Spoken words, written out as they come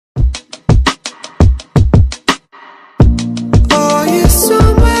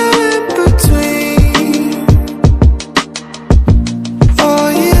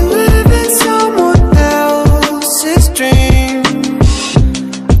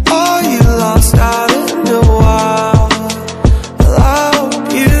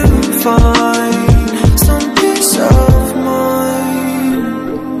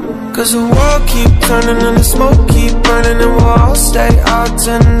turning and the smoke keep burning, and we'll all stay out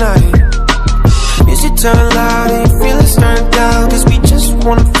tonight. Music turn loud and you feel it's turned down, cause we just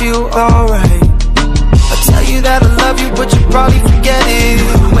wanna feel alright. I tell you that I love you, but you probably forget it.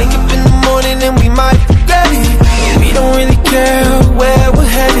 Wake up in the morning and we might regret it. We don't really care where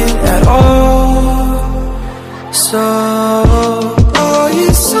we're headed at all. So are you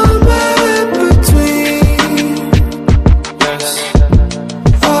somewhere in between? Yes.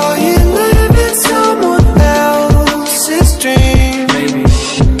 Are you living someone else's dream? Maybe.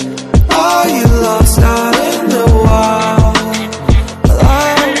 Are you lost out in the wild? Well, I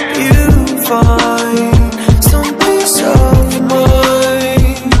hope you find some peace of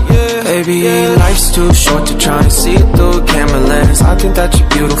mind. Yeah. Baby, life's too short to try and see it through a camera lens. I think that you're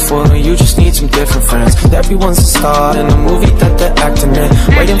beautiful and you just need some different friends. Everyone's a star in the movie that they're acting in,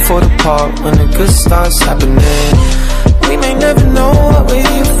 waiting for the part when the good starts happening. We may never know what we're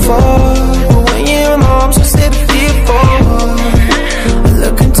here for, but when you're in my arms, I stay fearful. I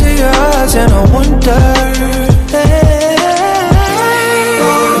look into your eyes and I wonder, hey,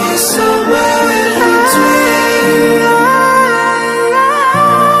 are you somewhere in between?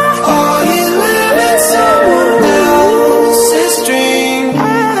 Are you living someone else's dream?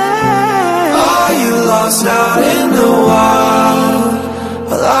 Are you lost out in the